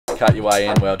cut your way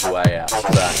in, weld your way out. So.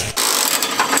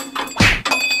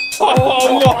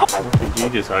 What did you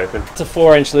just open? It's a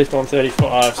 4-inch lift on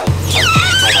 35s.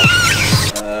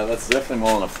 That's definitely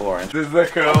more than a 4-inch. This is the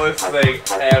coolest thing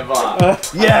ever.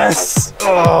 Yes!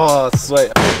 Oh, sweet.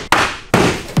 Wait,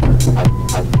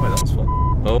 that was fun.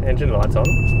 Oh. Engine lights on.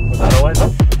 Was that always on?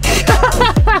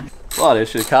 Slight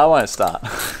issue, the car won't start.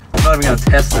 I'm not even going to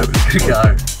test it, but it's going to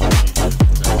go.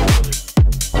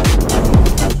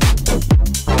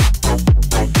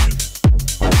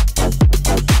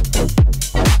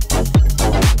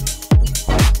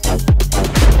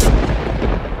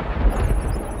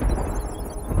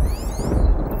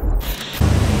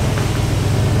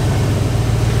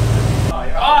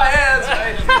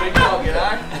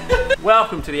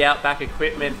 Welcome to the Outback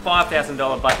Equipment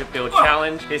 $5,000 budget build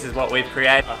challenge. This is what we've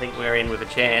created. I think we're in with a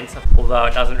chance, although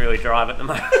it doesn't really drive at the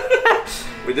moment.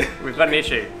 We've got an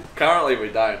issue. Currently we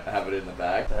don't have it in the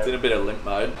bag. It's in a bit of limp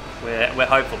mode. We're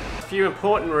hopeful. A few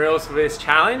important rules for this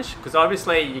challenge, because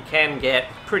obviously you can get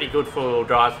pretty good four-wheel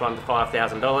drives for under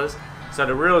 $5,000. So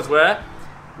the rules were,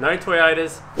 no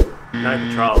Toyotas, no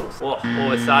patrols. All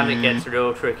of a sudden it gets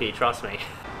real tricky, trust me.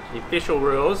 The official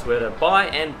rules were to buy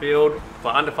and build for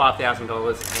under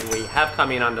 $5,000, and we have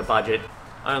come in under budget,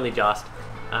 only just.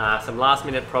 Some last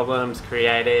minute problems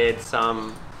created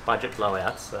some budget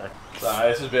blowouts. So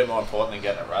this is a bit more important than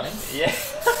getting it running. Yeah.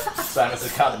 Same as the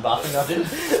cut and buffing I did.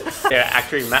 Yeah,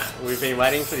 actually we've been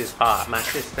waiting for this part.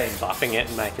 Matt's just been buffing it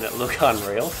and making it look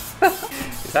unreal.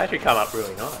 It's actually come up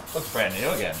really nice. Looks brand new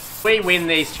again. We win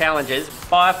these challenges,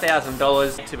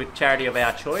 $5,000 to a charity of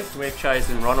our choice. We've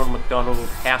chosen Ronald McDonald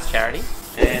House Charity,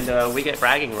 and we get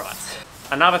bragging rights.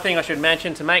 Another thing I should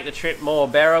mention to make the trip more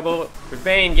bearable, we've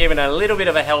been given a little bit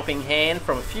of a helping hand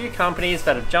from a few companies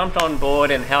that have jumped on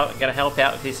board and going to help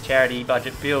out with this charity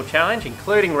budget build challenge,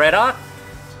 including Redarc.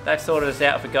 They've sorted us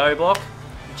out for GoBlock.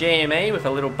 GME with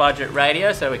a little budget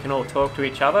radio so we can all talk to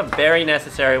each other. Very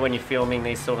necessary when you're filming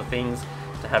these sort of things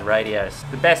to have radios.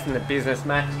 The best in the business.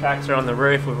 Maxtrax are on the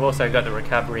roof. We've also got the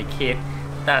recovery kit.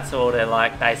 That's all to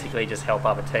like basically just help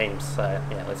other teams. So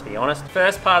yeah, let's be honest.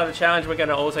 First part of the challenge, we're going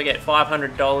to also get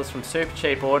 $500 from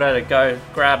Supercheap Auto to go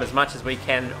grab as much as we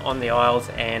can on the aisles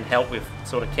and help with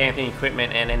sort of camping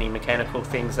equipment and any mechanical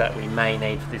things that we may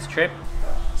need for this trip.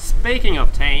 Speaking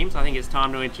of teams, I think it's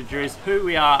time to introduce who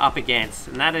we are up against,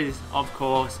 and that is, of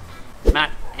course,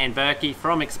 Matt and Berkey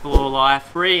from Explore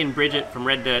Life, Bree and Bridget from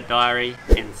Red Dirt Diary,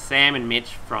 and Sam and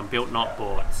Mitch from Built Not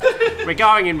Boards. We're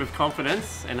going in with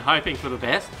confidence and hoping for the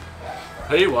best.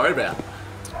 Who are you worried about?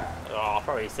 Oh,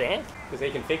 probably Sam, because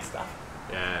he can fix stuff.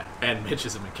 Yeah, and Mitch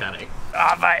is a mechanic.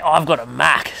 Oh mate, I've got a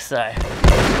Mac, so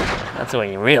that's all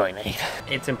you really need.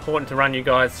 It's important to run you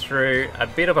guys through a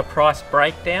bit of a price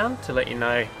breakdown to let you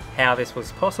know how this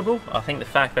was possible. I think the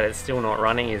fact that it's still not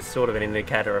running is sort of an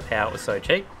indicator of how it was so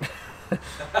cheap.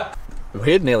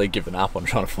 We had nearly given up on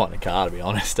trying to find a car, to be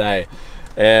honest, eh?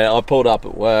 And I pulled up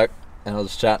at work and I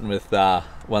was chatting with one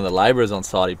of the labourers on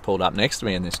site. He pulled up next to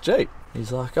me in this Jeep.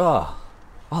 He's like, oh,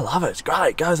 I love it, it's great,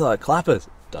 it goes like clappers.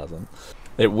 It doesn't.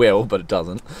 It will, but it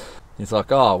doesn't. He's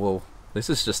like, oh, well, this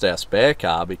is just our spare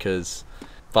car because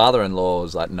father-in-law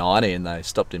was like 90 and they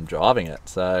stopped him driving it.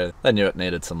 So they knew it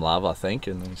needed some love, I think.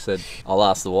 And he said, I'll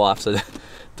ask the wife. So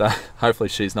hopefully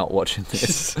she's not watching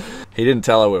this. He didn't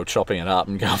tell her we were chopping it up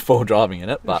and going full driving in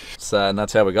it. But and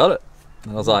that's how we got it.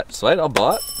 And I was like, sweet, I'll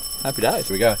buy it. Happy days.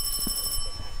 Here we go.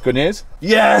 Good news?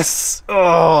 Yes!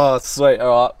 Oh, sweet.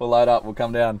 All right, we'll load up. We'll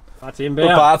come down. Parts inbound.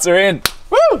 The parts are in.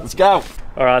 Woo! Let's go.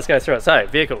 All right, let's go through it. So,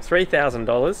 vehicle,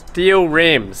 $3,000. Steel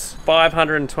rims,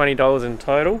 $520 in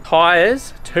total.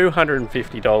 Tires,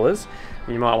 $250.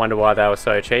 You might wonder why they were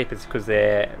so cheap. It's because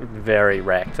they're very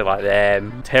wrecked. Like,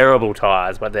 they're terrible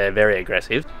tires, but they're very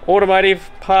aggressive. Automotive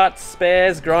parts,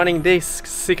 spares, grinding discs,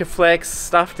 Sikaflex,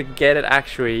 stuff to get it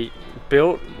actually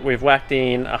built. We've whacked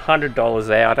in $100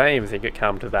 there. I don't even think it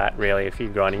comes to that, really. A few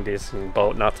grinding discs and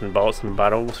bolt nuts and bolts and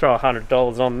butter. We'll throw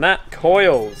 $100 on that.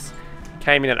 Coils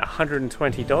came in at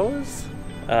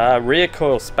 $120. Rear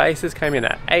coil spacers came in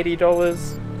at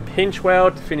 $80. Pinch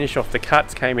weld to finish off the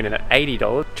cuts came in at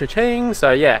 $80. Cha-ching!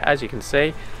 So yeah, as you can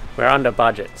see, we're under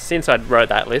budget. Since I wrote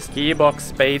that list, gearbox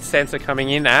speed sensor coming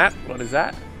in at, what is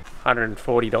that?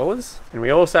 $140. And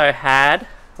we also had,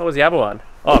 what was the other one?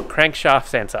 Oh, crankshaft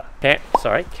sensor.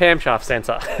 Camshaft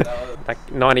sensor. Like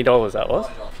 $90 that was.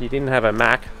 If you didn't have a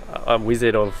Mac, a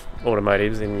wizard of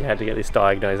automotives, and you had to get this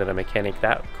diagnosed at a mechanic,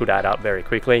 that could add up very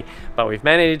quickly. But we've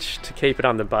managed to keep it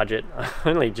under budget.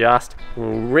 Only just. We'll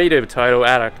redo the total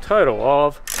at a total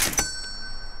of...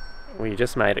 We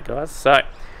just made it, guys. So,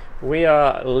 we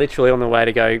are literally on the way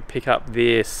to go pick up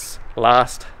this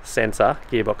last sensor,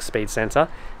 gearbox speed sensor,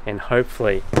 and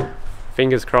hopefully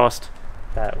fingers crossed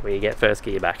that we get first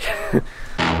gear back.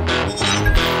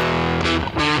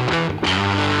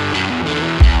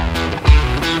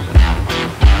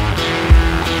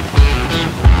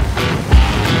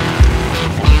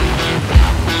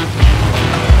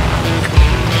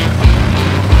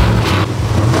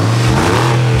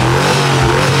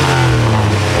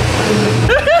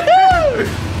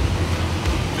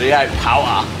 V8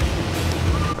 power.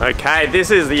 Okay,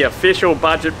 this is the official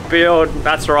budget build.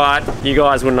 That's right, you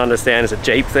guys wouldn't understand, it's a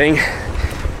Jeep thing.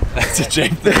 That's a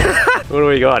Jeep thing. What do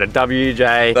we got? A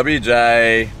WJ?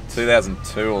 WJ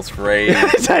 2002 or 3.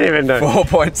 I don't even know.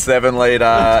 4.7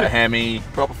 litre Hemi,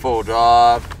 proper 4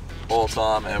 drive, all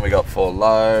time, and we got 4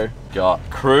 low. Got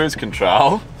cruise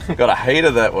control. Got a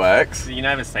heater that works. You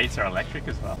know the seats are electric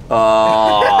as well.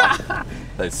 Oh,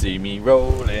 they see me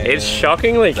rolling. It's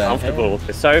shockingly comfortable.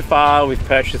 So far, we've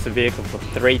purchased the vehicle for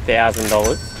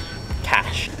 $3,000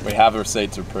 cash. We have a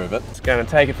receipt to prove it. Just going to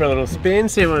take it for a little spin,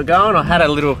 see where we're going. I had a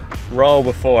little roll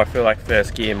before. I feel like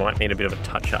first gear might need a bit of a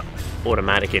touch-up.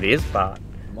 Automatic it is, but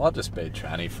Might just be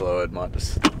tranny fluid.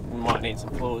 we might need some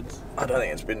fluids. I don't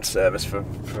think it's been serviced for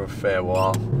a fair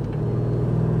while.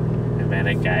 Amount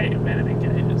of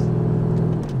gauges.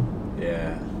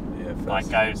 Yeah. Like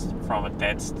goes from a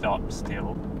dead stop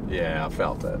still. Yeah, I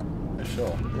felt it for sure.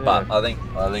 Yeah. But I think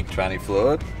tranny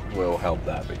fluid will help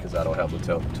that because that'll help the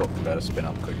talk better spin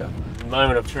up quicker.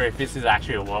 Moment of truth. This is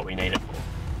actually what we need it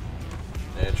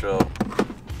for. Neutral.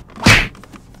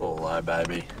 Full low,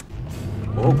 baby.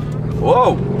 Whoa!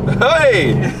 Whoa!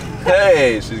 Hey!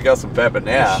 Hey! She's got some pepper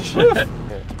now.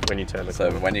 When you turn the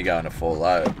So when you go into full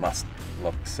low, it must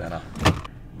lock the centre.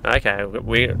 Okay,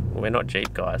 we're not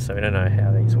Jeep guys, so we don't know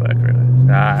how these work really.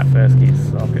 First gear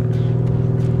socket.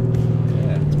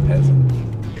 Yeah, it's peasant.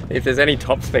 If there's any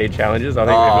top speed challenges, I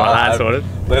think we've got that sorted.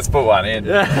 Let's put one in.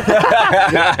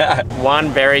 One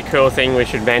very cool thing we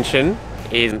should mention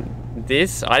is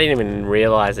this. I didn't even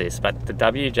realise this, but the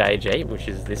WJ Jeep, which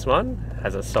is this one,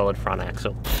 has a solid front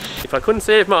axle. If I couldn't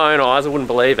see it with my own eyes, I wouldn't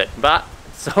believe it. But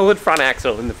solid front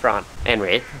axle in the front and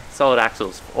rear, solid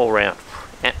axles all round,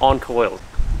 and on coils.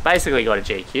 Basically got a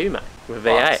GQ, mate, with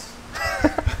V8.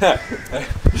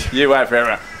 You wait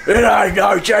forever. It ain't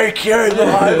no GQ,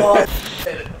 mate.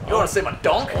 You want to see my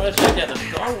donk? I want to check out the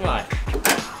donk, mate.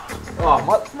 Oh,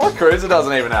 my Cruiser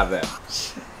doesn't even have that.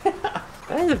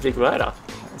 That is a big motor.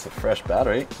 That's a fresh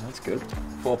battery. That's good.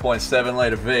 4.7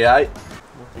 litre V8.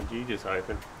 What did you just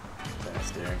open?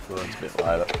 Steering fluid's a bit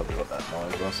low. That's probably what that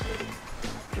noise was.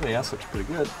 Everything else looks pretty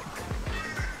good.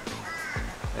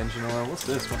 Engine oil. What's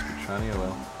this? Must be tranny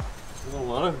oil. There's a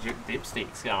lot of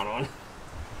dipsticks going on.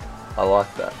 I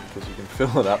like that because you can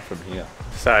fill it up from here.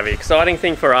 So the exciting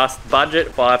thing for us,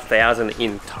 budget 5,000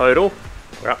 in total.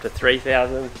 We're up to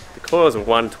 3,000. The coils are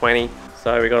 120.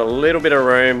 So we got a little bit of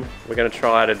room. We're going to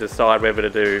try to decide whether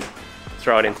to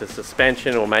throw it into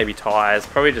suspension or maybe tyres.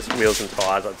 Probably just wheels and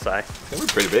tyres, I'd say. It's going to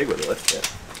be pretty big with the lift kit.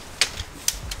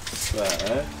 So,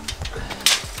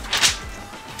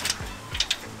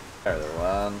 carry the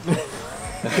one.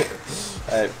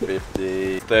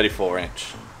 850, 34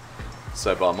 inch.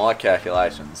 So by my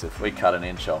calculations, if we cut an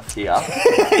inch off here,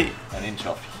 an inch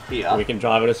off here, We can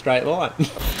drive it a straight line.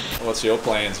 what's your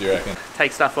plans, you reckon?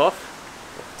 Take stuff off.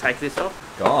 Take this off.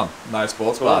 Gone. No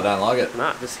sports bar, don't like it.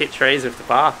 No, just hit trees with the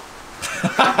bar.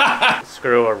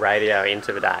 Screw a radio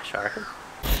into the dash, I reckon.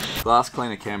 Glass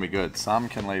cleaner can be good. Some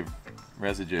can leave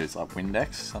residues, like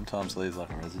Windex sometimes leaves like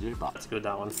a residue, but That's good,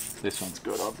 that one. this one's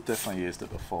good. I've definitely used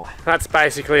it before. That's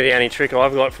basically the only trick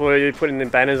I've got for you, putting the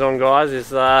banners on, guys,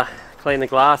 is clean the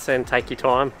glass and take your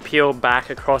time. Peel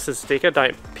back across the sticker,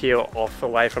 don't peel off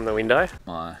away from the window.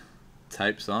 My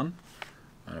tape's on.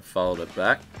 I'm going to fold it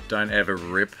back. Don't ever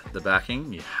rip the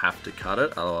backing. You have to cut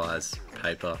it, otherwise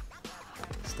paper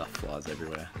stuff flies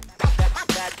everywhere.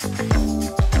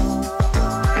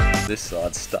 This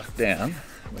side's stuck down.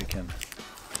 We can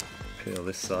peel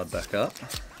this side back up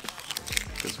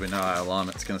because we know our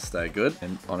alignment's going to stay good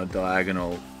and on a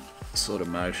diagonal sort of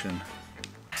motion.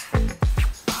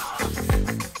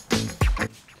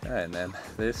 Okay, and then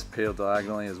this peel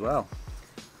diagonally as well.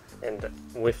 And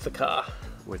with the car.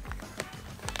 With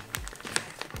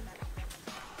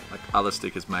like other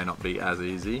stickers may not be as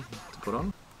easy to put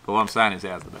on, but what I'm saying is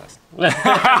ours the best.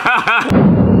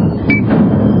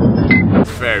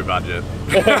 It's very budget.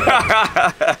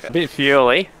 A bit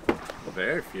fuely.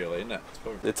 Very fuel, isn't it?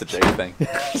 It's a Jeep thing.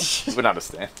 We don't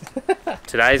understand.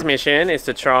 Today's mission is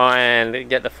to try and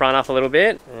get the front up a little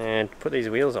bit and put these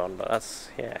wheels on, but that's,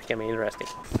 yeah, it's gonna be interesting.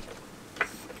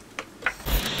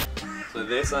 So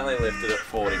this only lifted at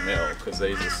 40 mil because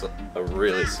these are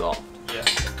really soft. Yeah.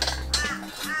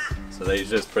 So So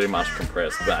these just pretty much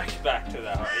compress back. Back to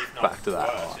that, if not Back to that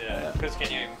worse, height, yeah. Because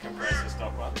can you even compress a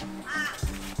stock one?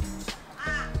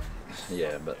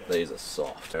 Yeah, but these are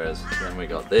soft. Whereas then we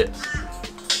got this.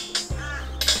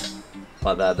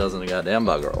 But that doesn't go down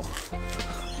bugger all.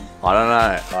 I don't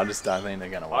know. I just don't think they're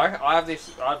gonna work. I have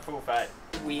full faith.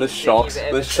 The shock's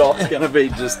gonna be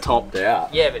just topped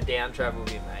out. Yeah, but down travel will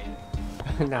be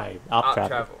amazing. No, Up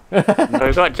travel.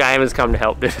 We've got James come to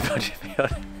help do the budget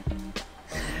build.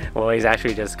 Well, he's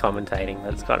actually just commentating.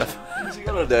 That's kind of. What you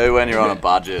gotta do when you're on a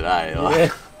budget, eh?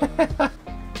 Like, Yeah.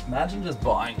 imagine just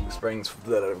buying springs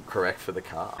that are correct for the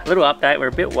car. Little update. We're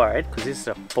a bit worried because this is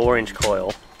a 4-inch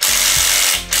coil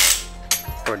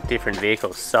for a different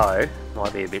vehicle, so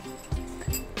might be a bit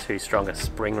too strong a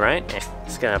spring rate.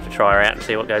 Just gonna have to try her out and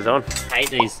see what goes on.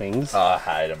 Hate these things. Oh, I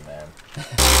hate them, man.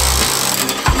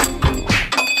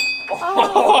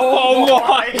 Oh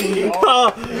my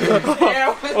god!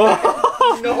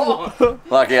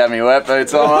 Lucky I had me wet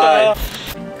boots on, mate.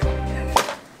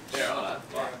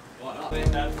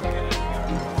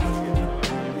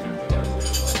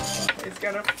 It's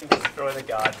gonna destroy the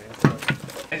garden.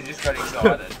 I just got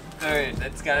excited. Dude,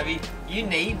 that's gonna be... You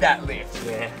need that lift.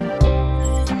 Yeah.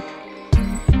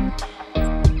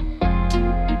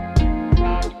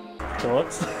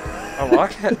 Thoughts? I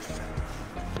like it.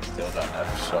 Still don't have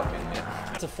a shock in here.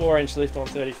 It's a 4-inch lift on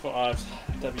 35s,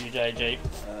 WJ Jeep.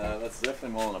 That's definitely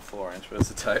more than a 4-inch. Where's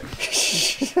the tape?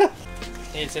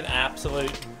 It's an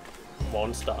absolute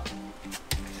monster.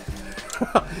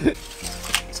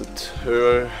 It's a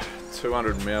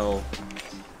 200 mil.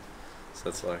 So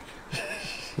that's like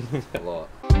a lot.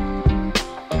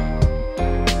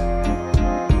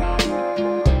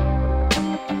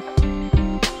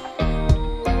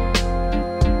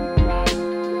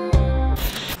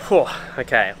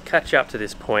 Okay, I'll catch you up to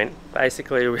this point.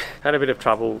 Basically, we had a bit of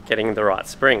trouble getting the right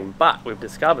spring, but we've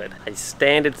discovered a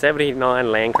standard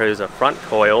 79 Land Cruiser front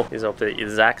coil is of the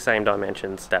exact same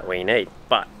dimensions that we need,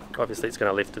 but obviously it's going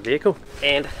to lift the vehicle,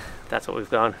 and that's what we've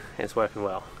done, and it's working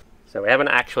well. So we haven't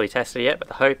actually tested it yet, but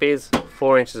the hope is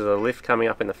 4 inches of the lift coming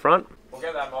up in the front. We'll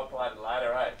get that mod plated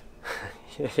later, eh?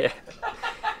 Yeah.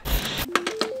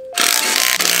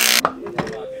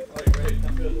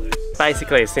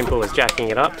 Basically as simple as jacking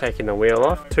it up, taking the wheel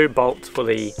off, 2 bolts for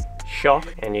the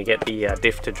shock, and you get the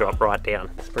diff to drop right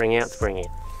down. Spring out, spring in.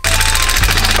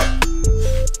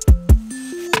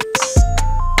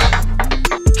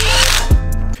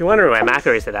 If you're wondering where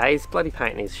Macca is today, he's bloody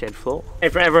painting his shed floor.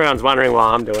 If everyone's wondering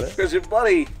why I'm doing it. Because you're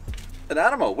bloody an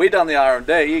animal. We done the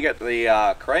R&D, you get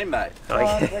the cream, mate. Oh,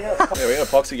 yeah. Yeah, we got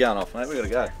epoxy going off, mate. We gotta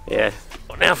go. Yeah.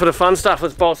 Now for the fun stuff,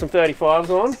 let's bolt some 35s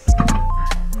on.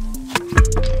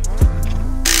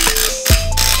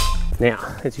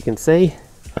 Now, as you can see,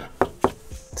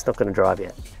 it's not going to drive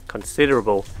yet.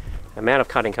 Considerable amount of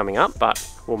cutting coming up, but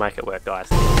we'll make it work,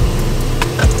 guys.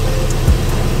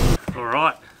 All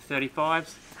right,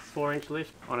 35s, 4-inch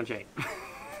lift on a Jeep.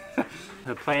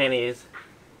 The plan is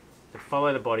to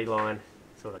follow the body line,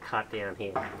 sort of cut down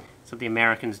here. That's what the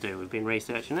Americans do. We've been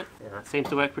researching it, and it seems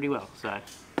to work pretty well, so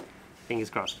fingers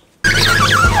crossed.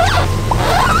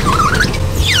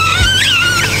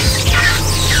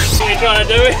 What are you trying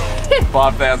to do?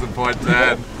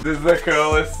 5,000.10. This is the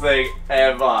coolest thing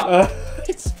ever.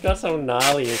 It's got some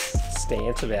gnarly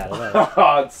stance about it.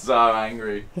 Oh, it's so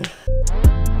angry.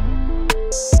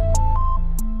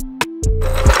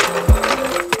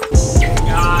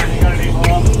 God, you gotta be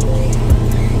more.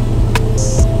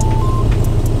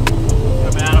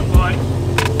 About a foot.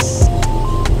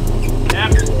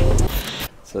 Yep.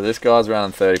 So this guy's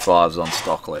running 35s on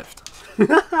stock lift.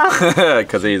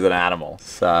 Because he's an animal.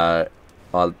 So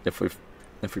if we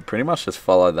pretty much just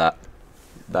follow that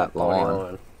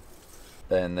line,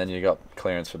 then you got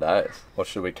clearance for days. Or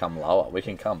should we come lower? We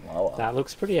can come lower. That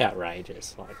looks pretty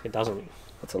outrageous. Like, it doesn't.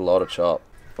 That's a lot of chop.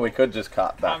 We could just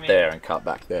cut back there and cut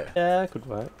back there. Yeah, it could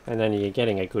work. And then you're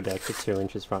getting a good extra 2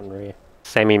 inches front and rear.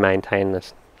 Semi-maintain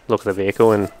this look of the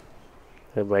vehicle, and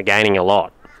we're gaining a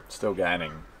lot. Still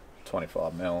gaining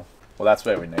 25 mil. Well, that's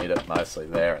where we need it mostly.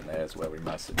 There and there's where we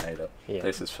mostly need it. Yeah.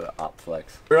 This is for up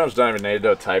flex. Pretty much don't even need to do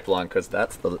a tape line because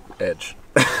that's the edge.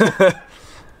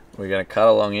 We're going to cut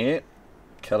along here,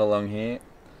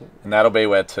 and that'll be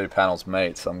where 2 panels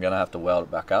meet. So I'm going to have to weld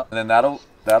it back up, and then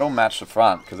that'll match the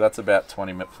front because that's about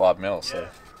 25 mil. So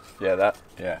yeah.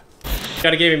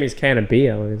 Gotta give him his can of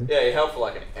beer. Isn't it? Yeah, you held for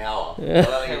like an hour. Yeah.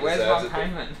 Hey, where's my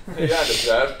payment? You don't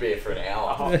deserve beer for an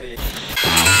hour.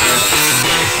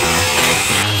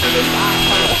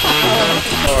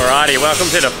 Alrighty, welcome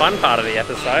to the fun part of the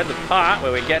episode, the part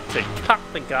where we get to cut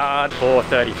the guard for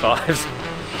 35s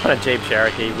on a Jeep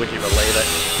Cherokee, would you believe it?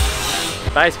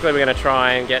 Basically, we're going to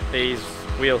try and get these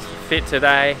wheels to fit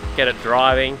today, get it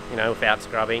driving, you know, without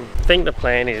scrubbing. I think the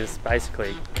plan is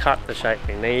basically cut the shape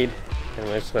we need, and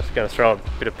we're just going to throw a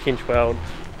bit of pinch weld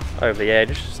over the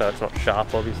edge so it's not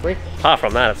sharp, obviously. Apart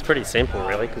from that, it's pretty simple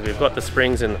really, because we've got the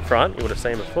springs in the front, you would have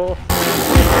seen before.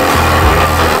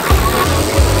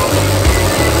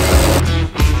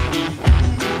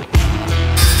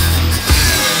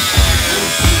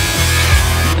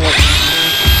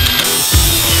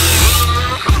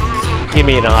 Give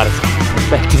me an artist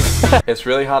perspective. It's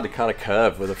really hard to cut a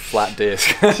curve with a flat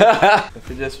disc. If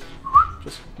you just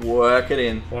work it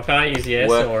in. Well, I can't use the air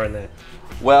saw in there.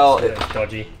 Well, it's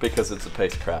dodgy. Because it's a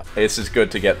piece of crap. It's just good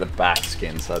to get the back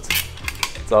skin, so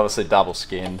it's obviously double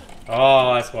skinned.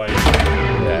 Oh, that's why.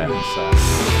 Yeah, so.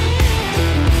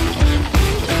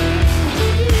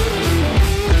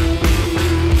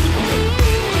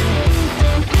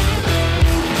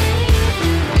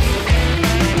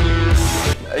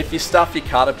 If you stuff your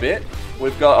cut a bit,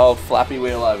 we've got old flappy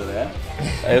wheel over there.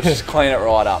 It'll just clean it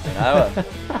right up, you know.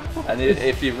 And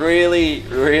if you really,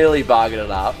 really bugging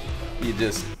it up, you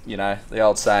just, you know, the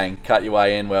old saying, cut your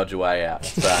way in, weld your way out.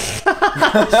 So.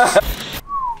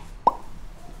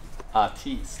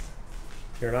 Artiste.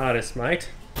 You're an artist, mate.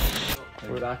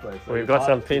 Exactly. So we've got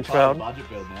some pinch weld. Budget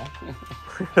build now.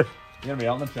 You're going to be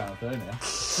on the channel too now.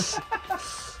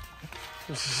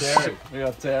 Terry. We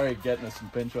got Terry getting us some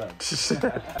pinch weld.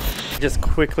 Just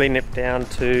quickly nip down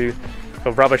to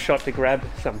a rubber shot to grab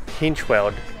some pinch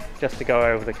weld just to go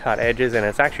over the cut edges, and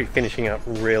it's actually finishing up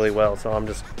really well, so I'm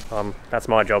just that's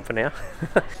my job for now.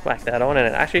 Whack that on and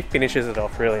it actually finishes it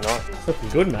off really nice. Looking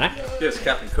good, Mac. Yes,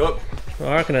 Captain Cook.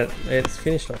 I reckon it's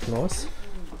finished off nice.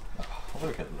 Oh,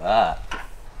 look at that.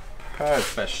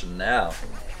 Professional. Now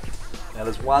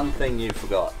there's one thing you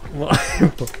forgot.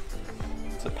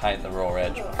 To paint the raw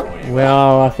edge before you.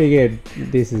 Well, I figured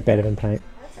this is better than paint.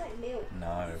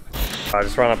 No. I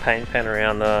just run a paint pen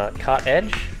around the cut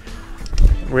edge.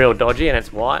 Real dodgy, and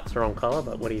it's white, it's the wrong colour,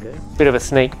 but what do you do? Bit of a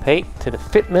sneak peek to the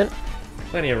fitment.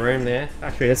 Plenty of room there.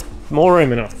 Actually, there's more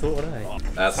room than I thought, eh?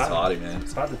 That's tidy, man.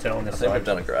 It's hard to tell on this I think side. we've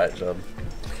done a great job.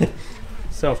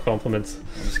 Self-compliments.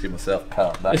 I'll just give myself a pat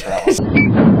on the back for that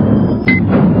one.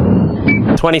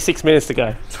 26 minutes to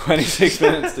go. 26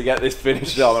 minutes to get this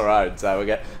finished on the road. So we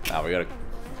got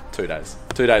 2 days.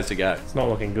 2 days to go. It's not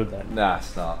looking good then. Nah,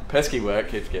 it's not. Pesky work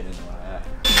keeps getting in the way.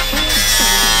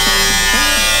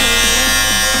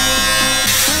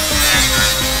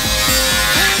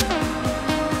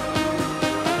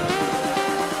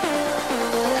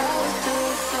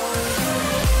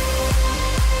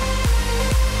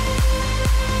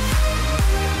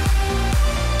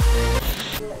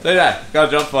 DJ, got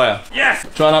a job for you. Yes!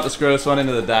 Try not to screw this one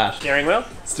into the dash. Steering wheel?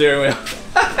 Steering wheel.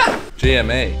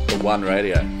 GME, the one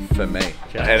radio for me.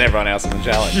 And everyone else in the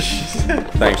challenge.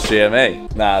 Thanks,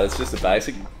 GME. Nah, it's just a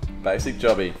basic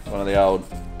jobby. One of the old,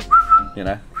 you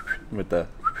know, with the,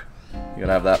 you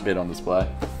gotta have that bit on display.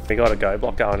 We got a go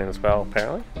block going in as well,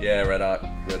 apparently. Yeah,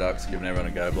 Redarc's giving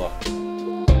everyone a go block.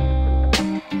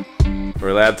 We're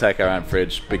allowed to take our own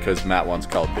fridge because Matt wants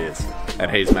cold beers. And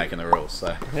he's making the rules,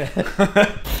 so.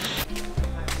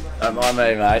 Don't mind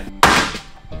me, mate.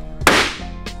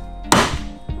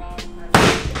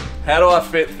 How do I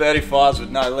fit 35s with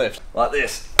no lift? Like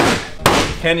this.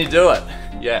 Can you do it?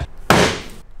 Yeah.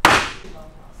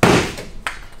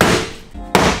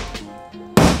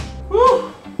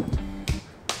 Woo!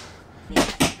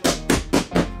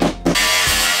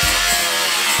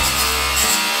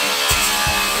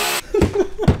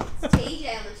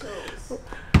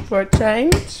 For a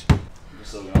change.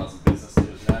 Just organising business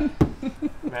deals, man.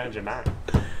 Manager Matt.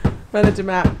 Manager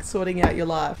Mac, sorting out your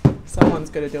life. Someone's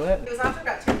got to do it. It was after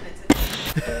about 10 minutes.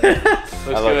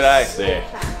 Looks good, eh? Sick.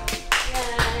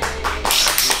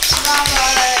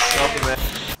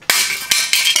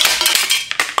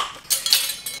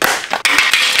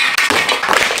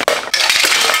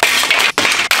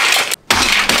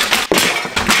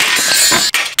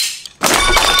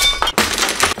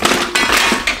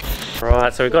 Bravo.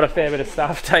 Right, so we've got a fair bit of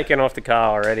stuff taken off the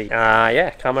car already.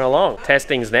 Yeah, coming along.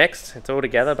 Testing's next. It's all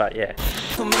together, but yeah.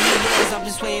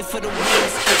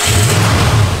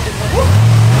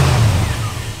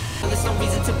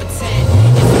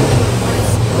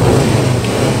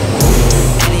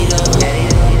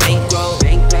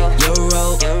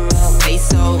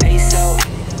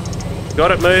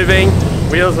 Got it moving.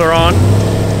 Wheels are on.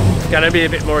 It's going to be a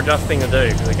bit more adjusting to do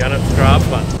because they're going to scrub,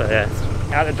 but so yeah.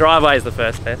 Out the driveway is the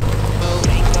first test.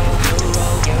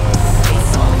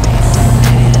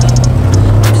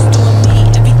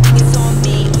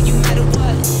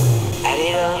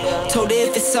 Told her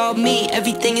if it's all me,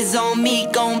 everything is on me,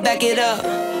 gon' back it up.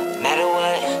 Matter what.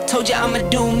 told you I'ma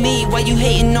do me. Why you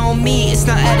hating on me? It's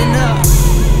not adding up.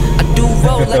 I do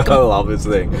roll like I love this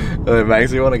thing. It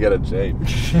makes me want to get a Jeep.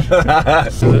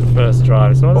 First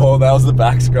drive. So Oh, that was the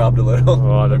back scrubbed a little.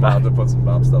 Oh, the We might back. have to put some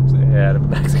bump stops in. Yeah, the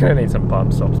back's gonna need some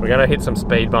bump stops. We're gonna hit some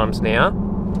speed bumps now,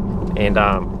 and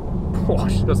oh,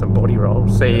 she's got some body roll.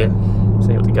 See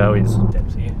what the go is.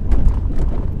 Depths here.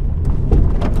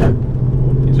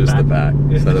 Just the back.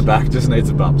 So the back just needs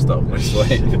a bump stop, which is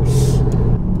sweet.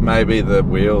 Maybe the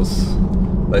wheels,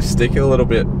 they stick a little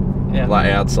bit like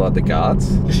outside the guards.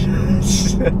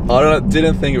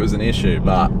 Didn't think it was an issue,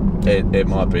 but it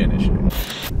might be an issue.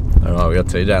 Alright, we got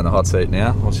TJ in the hot seat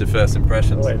now. What's your first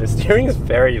impressions? Wait, the steering is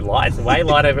very light. It's way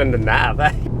lighter than the nav,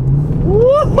 eh?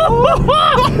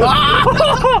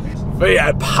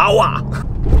 V8 power!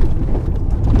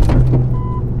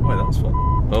 Wait, that was fun.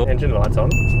 Oh. Engine light's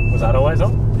on. Was that always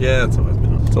on? Yeah, it's always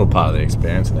been on. It's all part of the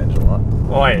experience, an engine light.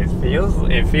 Oh, it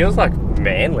feels like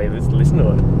manly. Let's listen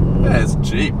to it. Yeah, it's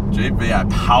Jeep V8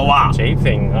 power. Jeep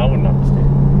thing, I wouldn't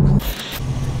understand.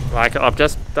 Like, I've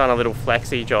just done a little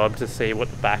flexi job to see what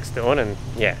the back's doing, and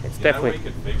yeah, it's definitely. We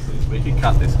could fix this. We could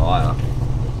cut this higher.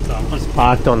 So I'm just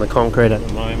parked on the concrete at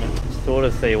the moment. Just sort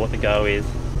of see what the go is.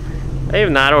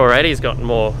 Even that already's got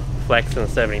more flex than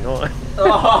 79.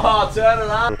 Oh, turn it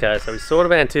up! Okay, so we sort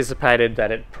of anticipated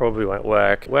that it probably won't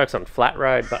work. It works on flat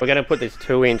road, but we're going to put this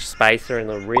 2-inch spacer in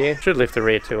the rear. Should lift the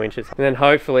rear 2 inches. And then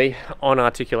hopefully, on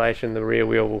articulation, the rear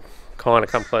wheel will kind of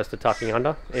come close to tucking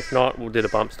under. If not, we'll do the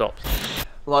bump stops.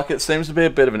 Like, it seems to be a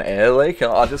bit of an air leak.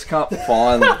 I just can't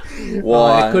find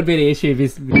why. It could be the issue.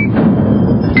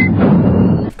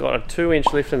 Got a 2-inch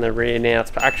lift in the rear now.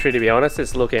 It's actually, to be honest,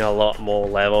 it's looking a lot more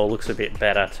level. Looks a bit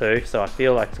better too, so I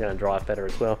feel like it's going to drive better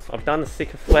as well. I've done the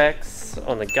Sikaflex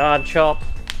on the guard chop,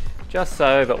 just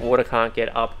so that water can't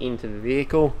get up into the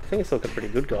vehicle. I think it's looking pretty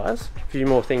good, guys. A few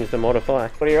more things to modify.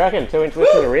 What do you reckon? 2-inch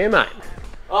lift in the rear, mate?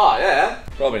 Oh yeah,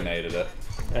 Probably needed it.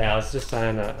 yeah. I was just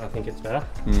saying that I think it's better.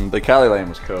 The Cali lane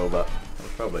was cool, but I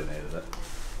probably needed it.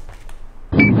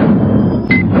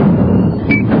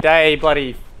 Day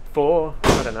bloody 4,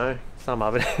 I don't know, some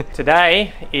of it.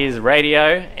 Today is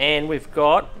radio, and we've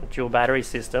got dual battery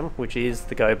system, which is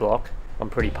the Go block. I'm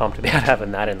pretty pumped about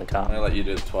having that in the car. I'm gonna let you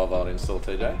do the 12 volt install,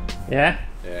 TJ. Yeah?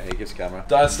 Yeah, here gives camera.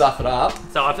 Don't stuff it up.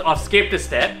 So I've skipped a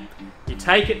step. You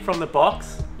take it from the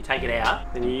box, you take it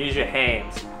out, then you use your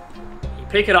hands. You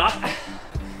pick it up.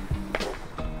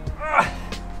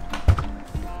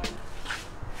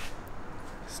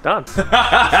 It's done. Did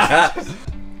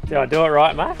I do it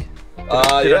right, Mac? Yeah,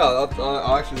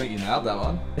 I actually think you nailed that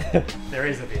one. There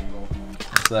is a bit more.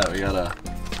 So we got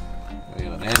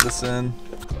an Anderson.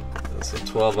 There's some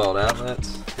 12 volt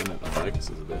outlets. Giving it the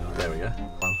focuses a bit. There we go.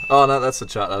 Oh no, that's the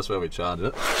that's where we charge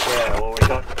it. Yeah, well we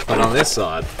got. And on this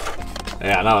side,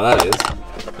 yeah, I know what that is.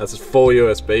 That's 4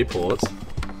 USB ports,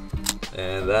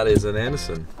 and that is an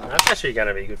Anderson. That's actually going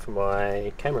to be good for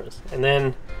my cameras. And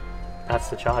then that's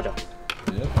the charger.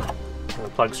 Yep. It'll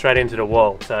plug straight into the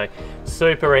wall. So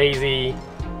super easy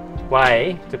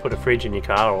way to put a fridge in your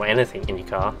car or anything in your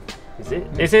car. Is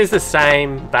it? This is the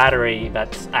same battery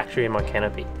that's actually in my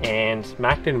canopy. And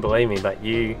Mac didn't believe me, but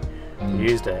you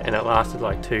used it, and it lasted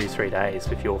like 2-3 days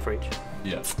with your fridge.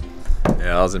 Yeah.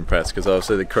 Yeah, I was impressed because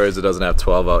obviously the Cruiser doesn't have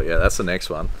 12 volt yet. That's the next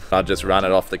one. I'd just run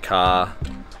it off the car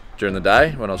during the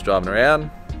day when I was driving around,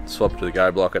 swap it to the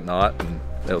Go block at night, and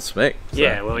it'll smack. So.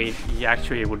 Yeah, well, you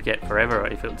actually would get forever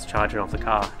if it was charging off the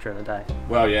car during the day.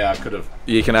 Well, yeah, I could have.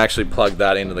 You can actually plug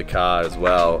that into the car as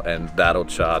well, and that'll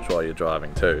charge while you're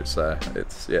driving too. So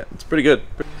it's pretty good.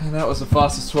 And that was the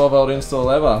fastest 12 volt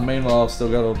install ever. Meanwhile, I've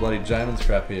still got all bloody Jamin's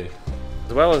crap here.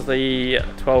 As well as the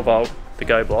 12 volt, the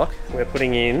Go block, we're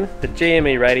putting in the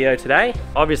GME radio today.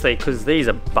 Obviously, because these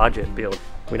are budget build.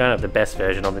 We don't have the best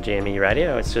version on the GME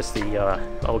radio. It's just the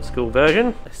old school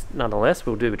version. Nonetheless,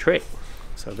 we'll do the trick.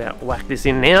 So about to whack this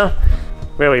in now.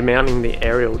 Where are we mounting the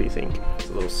aerial, do you think? It's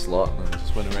a little slot and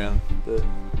just went around the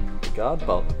guard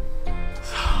bolt.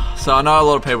 So I know a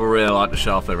lot of people really like to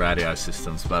show off their radio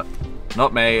systems, but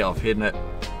not me. I've hidden it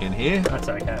in here. That's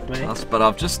okay with me. But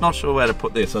I'm just not sure where to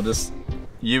put this.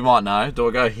 You might know. Do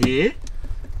I go here?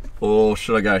 Or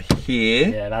should I go here?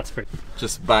 Yeah, that's pretty...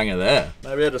 Just bang it there.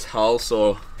 Maybe I just hole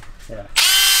saw. Yeah.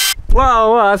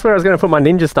 Whoa, that's where I was going to put my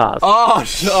Ninja Stars. Oh,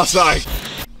 sorry.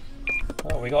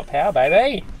 Oh, we got power,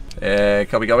 baby. Yeah,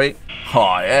 copy.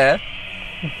 Oh, yeah.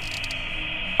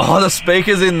 Oh, the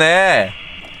speaker's in there.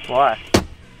 Why?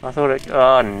 I thought it...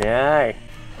 Oh, no.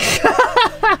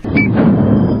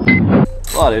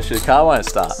 What issue? The car won't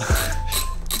start.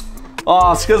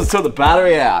 Oh, it's because it took the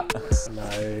battery out.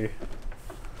 No.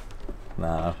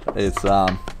 No, it's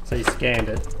So you scanned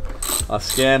it. I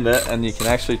scanned it, and you can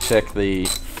actually check the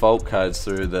fault codes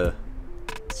through the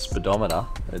speedometer.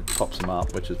 It pops them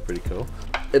up, which is pretty cool.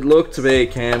 It looked to be a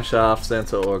camshaft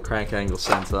sensor or a crank angle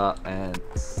sensor, and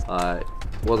I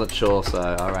wasn't sure, so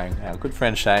I rang our good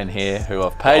friend Shane here, who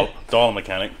I've paid dial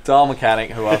mechanic,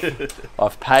 who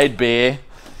I've paid beer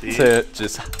to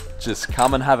just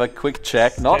come and have a quick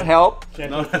check, not help,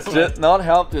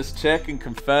 just check and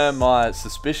confirm my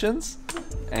suspicions,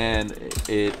 and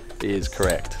it is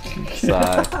correct.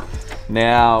 So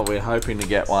now we're hoping to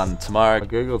get one tomorrow. I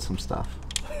googled some stuff.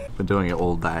 Been doing it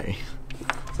all day.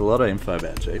 There's a lot of info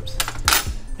about Jeeps.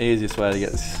 Easiest way to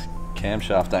get this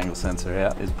camshaft angle sensor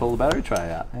out is pull the battery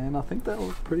tray out, and I think that'll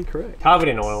look pretty correct. Covered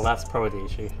in oil, that's probably the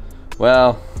issue.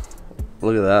 Well,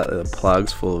 look at that, the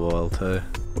plug's full of oil too,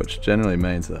 which generally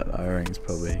means that O-ring's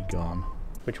probably gone.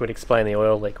 Which would explain the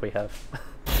oil leak we have.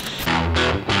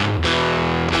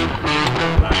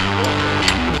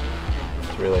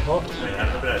 It's really hot.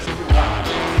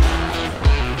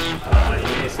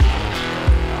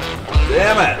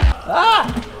 Damn it!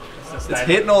 Ah! It's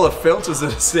hitting all the filters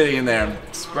that are sitting in there and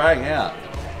spraying out.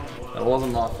 That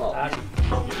wasn't my fault.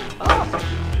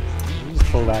 You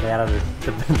just pull that out of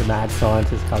the mad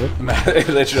scientist cupboard.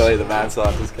 Literally the mad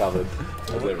scientist cupboard.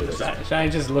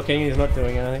 Shane's just looking, he's not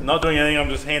doing anything. Not doing anything, I'm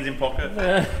just hands in pocket.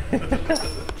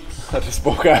 I just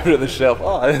walk over to the shelf.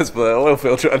 Oh, there's the oil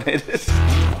filter I needed. It's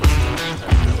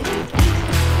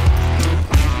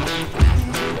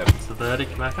the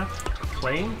Redarc Macca.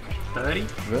 Clean. 30?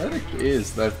 Verdict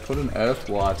is they've put an earth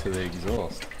wire to the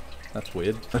exhaust. That's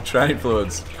weird. The train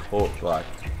fluid's corked like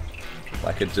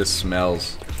it just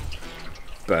smells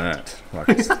burnt. Like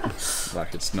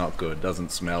it's not good.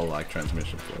 Doesn't smell like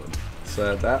transmission fluid.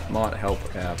 So that might help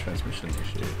our transmission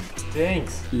issue.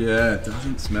 Thanks. Yeah, it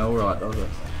doesn't smell right, does it?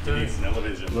 You need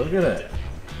smell-o-vision. Look at it.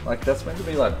 Like that's meant to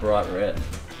be like bright red.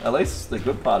 At least the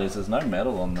good part is there's no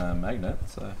metal on the magnet,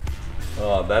 so.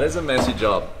 Oh, that is a messy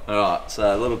job. Alright,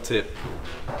 so a little tip.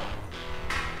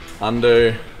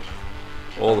 Undo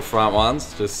all the front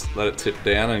ones, just let it tip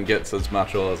down and get as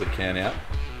much oil as it can out.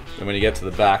 And when you get to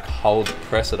the back,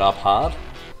 press it up hard,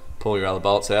 pull your other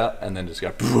bolts out, and then just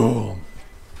go boom,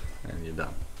 and you're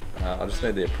done. I just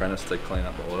need the apprentice to clean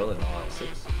up the oil in aisle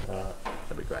 6.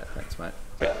 That'd be great, thanks mate.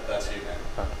 That's you,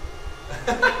 man.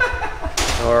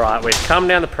 Alright, we've come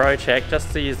down the Pro Check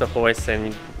just to use the hoist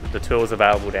and the tools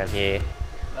available down here.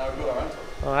 No, we've got our own tools.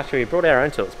 Oh, actually we brought our own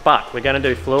tools, but we're going to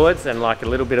do fluids and like a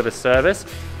little bit of a service,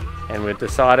 and we've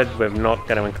decided we're not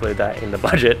going to include that in the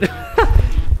budget.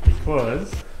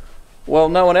 Because... well,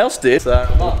 no one else did, so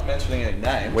I'm not mentioning any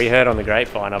names. We heard on the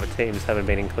grapevine other teams haven't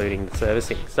been including the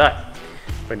servicing. So,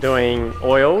 we're doing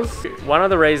oils. One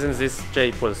of the reasons this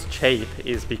Jeep was cheap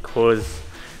is because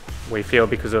we feel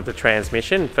because of the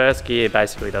transmission. First gear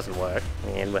basically doesn't work,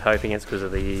 and we're hoping it's because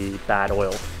of the bad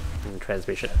oil in the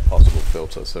transmission. Possible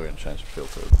filter, so we're going to change the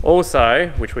filter.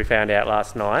 Also, which we found out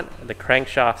last night, the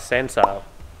crankshaft sensor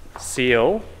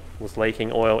seal was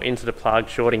leaking oil into the plug,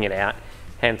 shorting it out,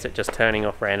 hence it just turning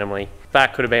off randomly.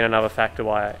 That could have been another factor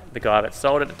why the guy that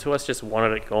sold it to us just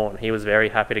wanted it gone. He was very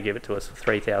happy to give it to us for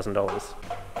 $3,000.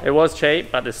 It was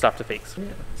cheap, but there's stuff to fix. Yeah,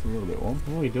 it's a little bit warm.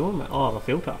 What are we doing, mate? Oh, the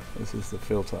filter. This is the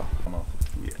filter. Come off.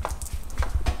 Yeah.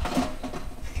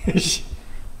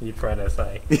 You apprentice,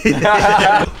 eh?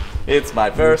 It's my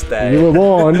first day. You were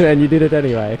warned and you did it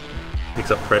anyway.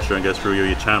 Picks up pressure and goes through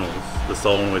your channels. The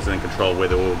solenoid is then control where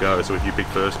the oil goes. So if you pick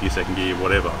first gear, second gear,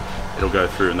 whatever, it'll go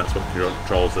through, and that's what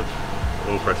controls the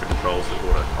oil pressure, controls the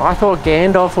auto. I thought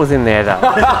Gandalf was in there though.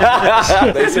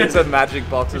 These things are magic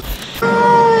boxes.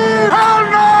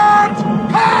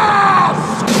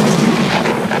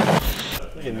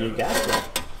 Look at new gas.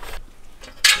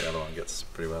 The other one gets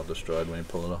pretty well destroyed when you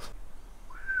pull it off.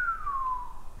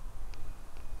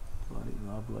 Bloody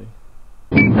lovely.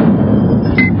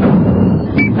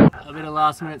 A bit of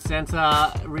last minute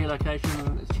sensor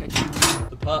relocation checking.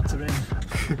 The parts are in.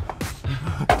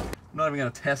 I'm not even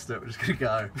going to test it, we're just going to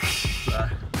go. So,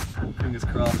 fingers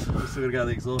crossed. We're still going to go to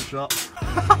the exhaust shop.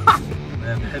 And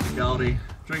then head to Goldie,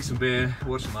 drink some beer,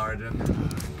 watch some Origin,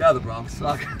 go to the Bronx,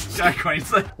 go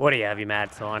Queensland. What do you have, you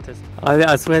mad scientist?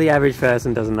 I swear the average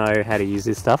person doesn't know how to use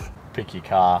this stuff. Pick your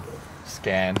car,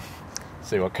 scan,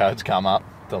 see what codes come up,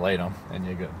 delete them, and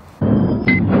you're good.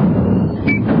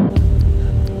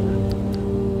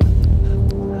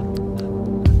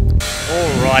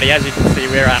 Alrighty, as you can see,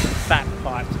 we're at fat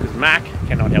pipes because Mac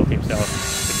cannot help himself.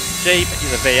 The Jeep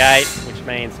is a V8, which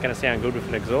means it's going to sound good with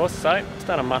an exhaust. So,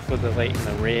 start a muffler delete in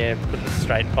the rear, put the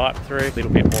straight pipe through, a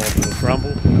little bit more of a little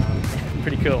grumble.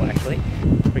 Pretty cool, actually.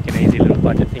 Quick and easy little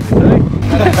budget thing to do.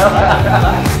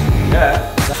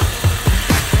 Yeah.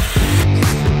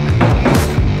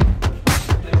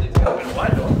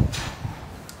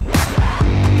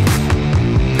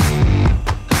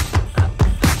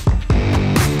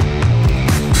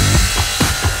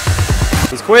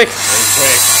 quick.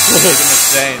 Quick. Look at the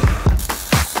machine.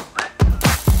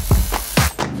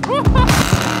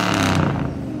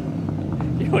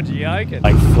 You're joking.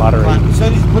 Like fluttering. As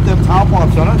soon as you put them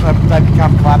tailpipes on it, they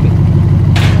become clapping.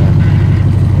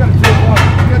 You got a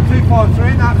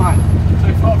 253 in that, mate.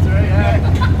 253, yeah.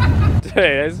 Dude,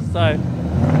 it's so...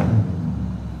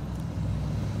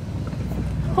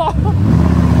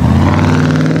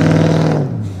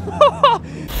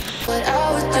 What I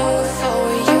would do for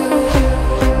you.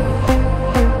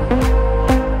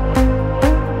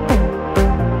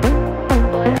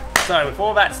 So with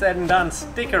all that said and done,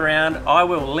 stick around. I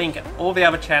will link all the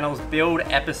other channels' build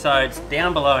episodes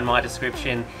down below in my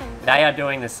description. They are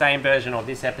doing the same version of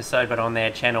this episode but on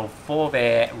their channel for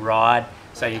their ride.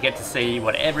 So you get to see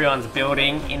what everyone's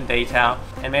building in detail.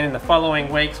 And then in the following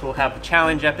weeks we'll have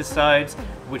challenge episodes,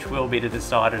 which will be the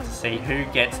decider to see who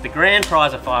gets the grand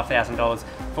prize of $5,000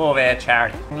 for their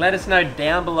charity. And let us know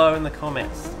down below in the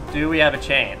comments, do we have a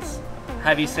chance?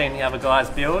 Have you seen the other guys'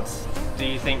 builds? Do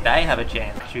you think they have a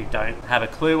chance? You don't have a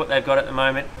clue what they've got at the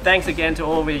moment. Thanks again to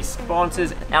all these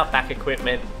sponsors, Outback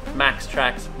Equipment,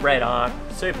 Maxtrax, Redarc,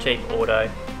 Supercheap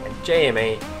Auto, and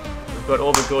GME. We've got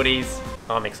all the goodies.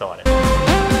 I'm excited.